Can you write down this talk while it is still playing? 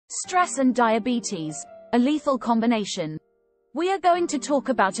Stress and diabetes, a lethal combination. We are going to talk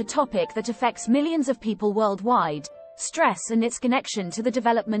about a topic that affects millions of people worldwide, stress and its connection to the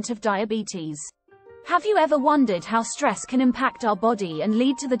development of diabetes. Have you ever wondered how stress can impact our body and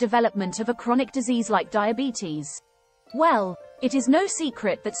lead to the development of a chronic disease like diabetes? Well, it is no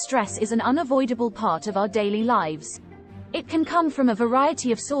secret that stress is an unavoidable part of our daily lives. It can come from a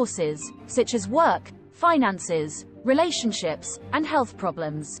variety of sources, such as work, finances, relationships, and health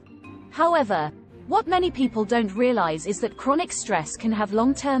problems. However, what many people don't realize is that chronic stress can have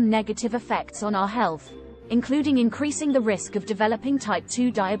long-term negative effects on our health, including increasing the risk of developing type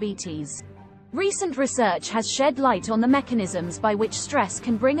 2 diabetes. Recent research has shed light on the mechanisms by which stress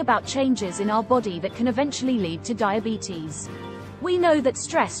can bring about changes in our body that can eventually lead to diabetes. We know that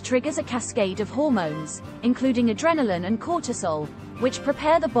stress triggers a cascade of hormones, including adrenaline and cortisol, which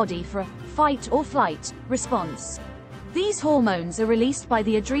prepare the body for a fight or flight response. These hormones are released by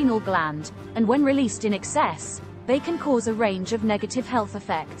the adrenal gland, and when released in excess, they can cause a range of negative health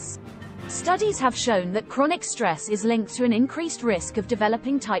effects. Studies have shown that chronic stress is linked to an increased risk of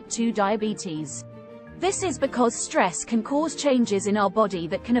developing type 2 diabetes. This is because stress can cause changes in our body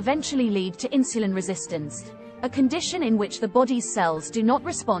that can eventually lead to insulin resistance, a condition in which the body's cells do not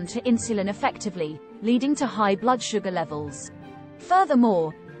respond to insulin effectively, leading to high blood sugar levels.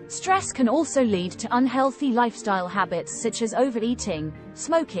 Furthermore, stress can also lead to unhealthy lifestyle habits such as overeating,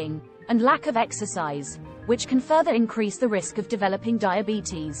 smoking, and lack of exercise, which can further increase the risk of developing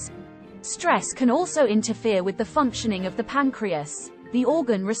diabetes. Stress can also interfere with the functioning of the pancreas, the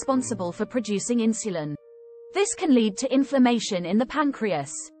organ responsible for producing insulin. This can lead to inflammation in the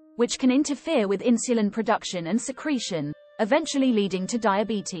pancreas, which can interfere with insulin production and secretion, eventually leading to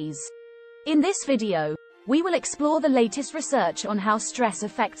diabetes. In this video, we will explore the latest research on how stress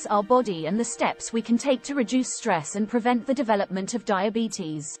affects our body and the steps we can take to reduce stress and prevent the development of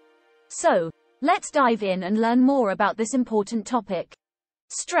diabetes. So, let's dive in and learn more about this important topic.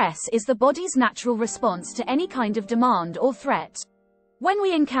 Stress is the body's natural response to any kind of demand or threat. When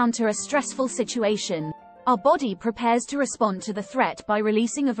we encounter a stressful situation, our body prepares to respond to the threat by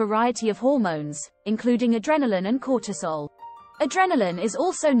releasing a variety of hormones, including adrenaline and cortisol. Adrenaline is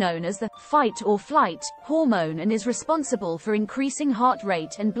also known as the fight or flight hormone and is responsible for increasing heart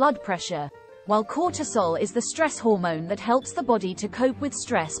rate and blood pressure, while cortisol is the stress hormone that helps the body to cope with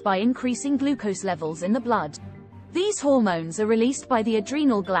stress by increasing glucose levels in the blood. These hormones are released by the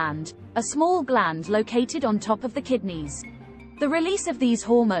adrenal gland, a small gland located on top of the kidneys. The release of these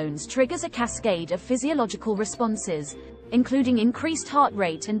hormones triggers a cascade of physiological responses, including increased heart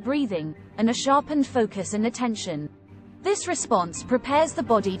rate and breathing, and a sharpened focus and attention. This response prepares the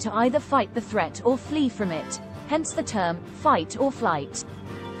body to either fight the threat or flee from it, hence the term, fight or flight.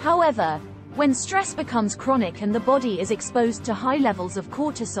 However, when stress becomes chronic and the body is exposed to high levels of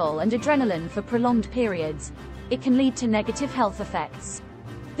cortisol and adrenaline for prolonged periods, it can lead to negative health effects.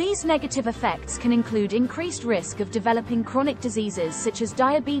 These negative effects can include increased risk of developing chronic diseases such as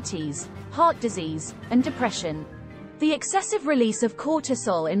diabetes, heart disease, and depression. The excessive release of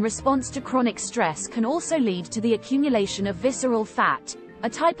cortisol in response to chronic stress can also lead to the accumulation of visceral fat, a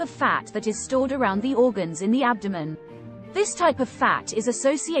type of fat that is stored around the organs in the abdomen. This type of fat is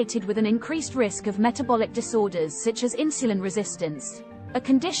associated with an increased risk of metabolic disorders such as insulin resistance, a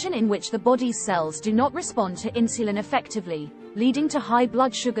condition in which the body's cells do not respond to insulin effectively, leading to high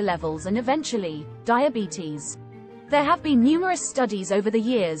blood sugar levels and eventually, diabetes. There have been numerous studies over the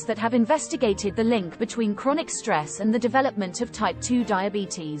years that have investigated the link between chronic stress and the development of type 2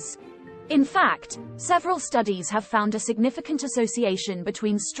 diabetes. In fact, several studies have found a significant association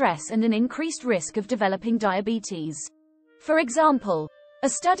between stress and an increased risk of developing diabetes. For example, a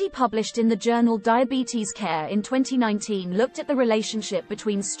study published in the journal Diabetes Care in 2019 looked at the relationship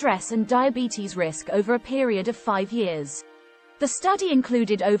between stress and diabetes risk over a period of 5 years. The study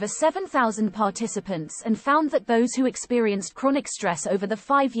included over 7,000 participants and found that those who experienced chronic stress over the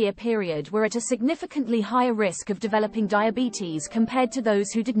 5-year period were at a significantly higher risk of developing diabetes compared to those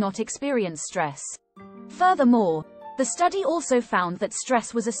who did not experience stress. Furthermore, the study also found that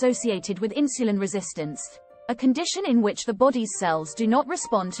stress was associated with insulin resistance, a condition in which the body's cells do not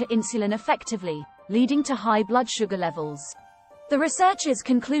respond to insulin effectively, leading to high blood sugar levels. The researchers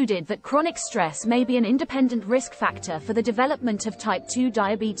concluded that chronic stress may be an independent risk factor for the development of type 2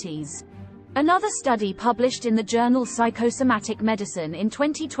 diabetes. Another study published in the journal Psychosomatic Medicine in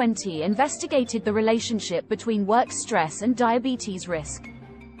 2020 investigated the relationship between work stress and diabetes risk.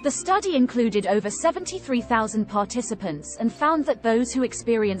 The study included over 73,000 participants and found that those who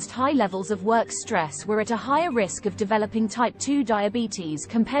experienced high levels of work stress were at a higher risk of developing type 2 diabetes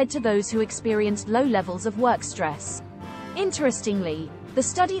compared to those who experienced low levels of work stress. Interestingly, The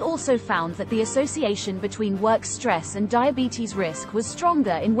study also found that the association between work stress and diabetes risk was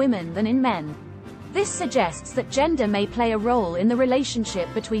stronger in women than in men. This suggests that gender may play a role in the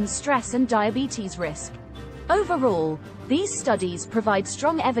relationship between stress and diabetes risk. Overall, these studies provide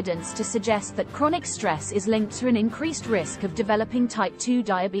strong evidence to suggest that chronic stress is linked to an increased risk of developing type 2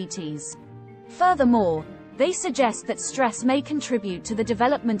 diabetes. Furthermore, they suggest that stress may contribute to the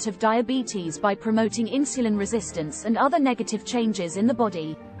development of diabetes by promoting insulin resistance and other negative changes in the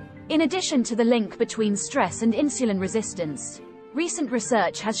body. In addition to the link between stress and insulin resistance, recent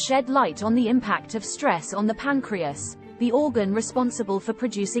research has shed light on the impact of stress on the pancreas, the organ responsible for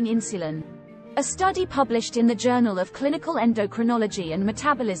producing insulin. A study published in the Journal of Clinical Endocrinology and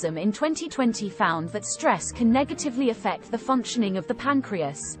Metabolism in 2020 found that stress can negatively affect the functioning of the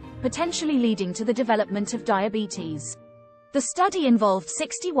pancreas, potentially leading to the development of diabetes. The study involved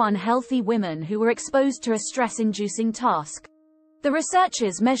 61 healthy women who were exposed to a stress-inducing task. The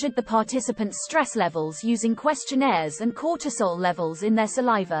researchers measured the participants' stress levels using questionnaires and cortisol levels in their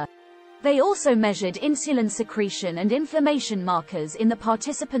saliva. They also measured insulin secretion and inflammation markers in the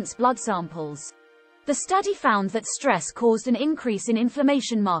participants' blood samples. The study found that stress caused an increase in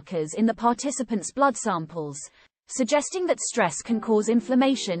inflammation markers in the participants' blood samples, suggesting that stress can cause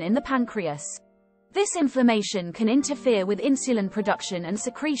inflammation in the pancreas. This inflammation can interfere with insulin production and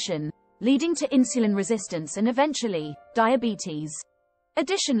secretion, leading to insulin resistance and eventually, diabetes.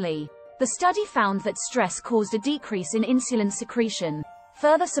 Additionally, the study found that stress caused a decrease in insulin secretion,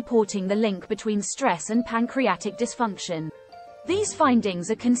 further supporting the link between stress and pancreatic dysfunction. These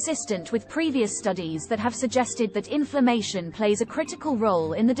findings are consistent with previous studies that have suggested that inflammation plays a critical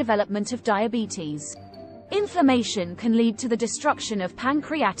role in the development of diabetes. Inflammation can lead to the destruction of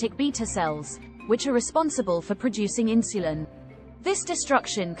pancreatic beta cells, which are responsible for producing insulin. This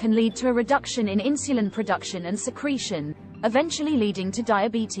destruction can lead to a reduction in insulin production and secretion, eventually leading to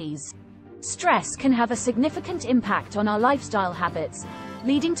diabetes. Stress can have a significant impact on our lifestyle habits,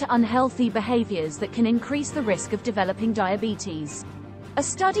 leading to unhealthy behaviors that can increase the risk of developing diabetes. A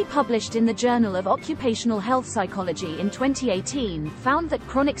study published in the Journal of Occupational Health Psychology in 2018 found that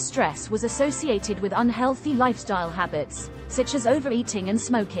chronic stress was associated with unhealthy lifestyle habits, such as overeating and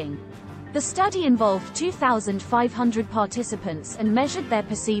smoking. The study involved 2,500 participants and measured their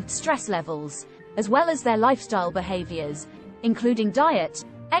perceived stress levels, as well as their lifestyle behaviors, including diet,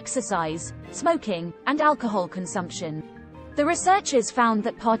 exercise, smoking, and alcohol consumption. The researchers found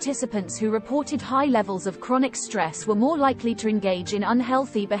that participants who reported high levels of chronic stress were more likely to engage in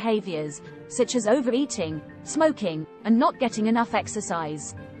unhealthy behaviors, such as overeating, smoking, and not getting enough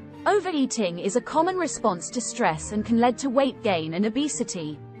exercise. Overeating is a common response to stress and can lead to weight gain and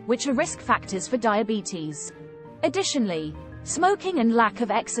obesity, which are risk factors for diabetes. Additionally, smoking and lack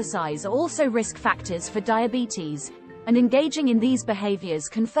of exercise are also risk factors for diabetes, and engaging in these behaviors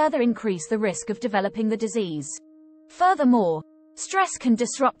can further increase the risk of developing the disease. Furthermore, stress can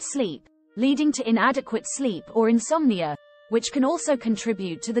disrupt sleep, leading to inadequate sleep or insomnia, which can also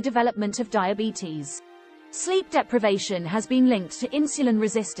contribute to the development of diabetes. Sleep deprivation has been linked to insulin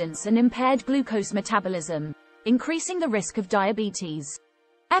resistance and impaired glucose metabolism, increasing the risk of diabetes.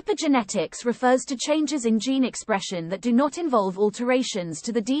 Epigenetics refers to changes in gene expression that do not involve alterations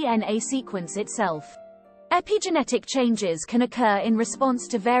to the DNA sequence itself. Epigenetic changes can occur in response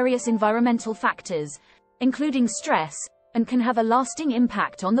to various environmental factors, including stress, and can have a lasting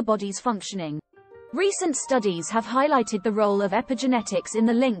impact on the body's functioning. Recent studies have highlighted the role of epigenetics in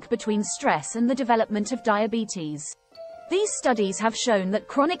the link between stress and the development of diabetes. These studies have shown that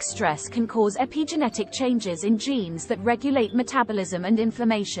chronic stress can cause epigenetic changes in genes that regulate metabolism and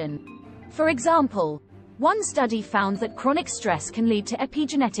inflammation. For example, one study found that chronic stress can lead to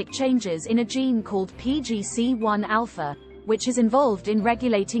epigenetic changes in a gene called PGC1-alpha, which is involved in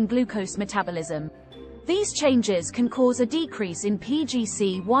regulating glucose metabolism. These changes can cause a decrease in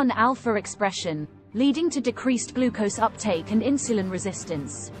PGC1-alpha expression, leading to decreased glucose uptake and insulin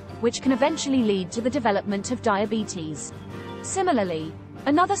resistance, which can eventually lead to the development of diabetes. Similarly,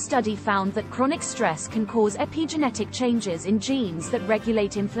 another study found that chronic stress can cause epigenetic changes in genes that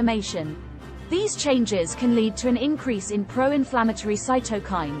regulate inflammation. These changes can lead to an increase in pro-inflammatory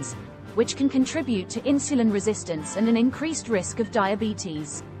cytokines, which can contribute to insulin resistance and an increased risk of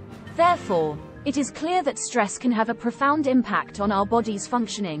diabetes. Therefore, it is clear that stress can have a profound impact on our body's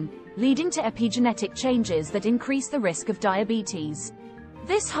functioning, leading to epigenetic changes that increase the risk of diabetes.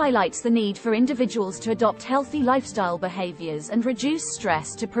 This highlights the need for individuals to adopt healthy lifestyle behaviors and reduce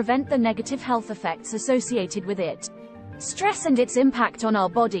stress to prevent the negative health effects associated with it. Stress and its impact on our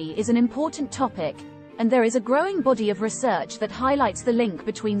body is an important topic, and there is a growing body of research that highlights the link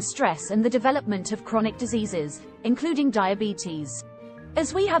between stress and the development of chronic diseases, including diabetes.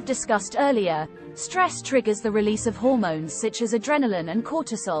 As we have discussed earlier, stress triggers the release of hormones such as adrenaline and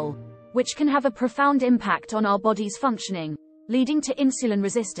cortisol, which can have a profound impact on our body's functioning, leading to insulin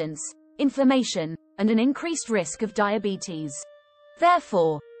resistance, inflammation, and an increased risk of diabetes.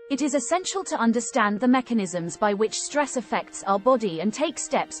 Therefore, it is essential to understand the mechanisms by which stress affects our body and take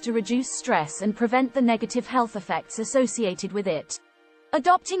steps to reduce stress and prevent the negative health effects associated with it.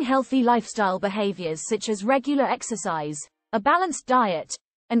 Adopting healthy lifestyle behaviors such as regular exercise, a balanced diet,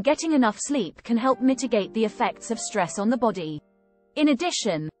 and getting enough sleep can help mitigate the effects of stress on the body. In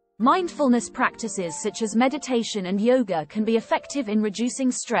addition, mindfulness practices such as meditation and yoga can be effective in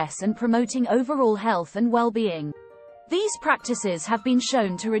reducing stress and promoting overall health and well-being. These practices have been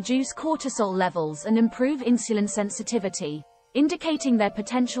shown to reduce cortisol levels and improve insulin sensitivity, indicating their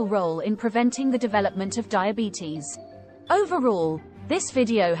potential role in preventing the development of diabetes. Overall, this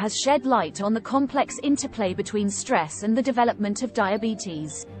video has shed light on the complex interplay between stress and the development of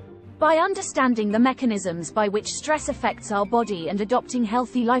diabetes. By understanding the mechanisms by which stress affects our body and adopting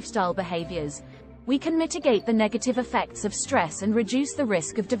healthy lifestyle behaviors, we can mitigate the negative effects of stress and reduce the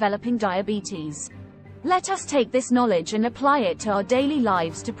risk of developing diabetes. Let us take this knowledge and apply it to our daily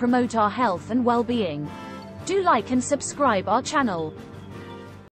lives to promote our health and well-being. Do like and subscribe our channel.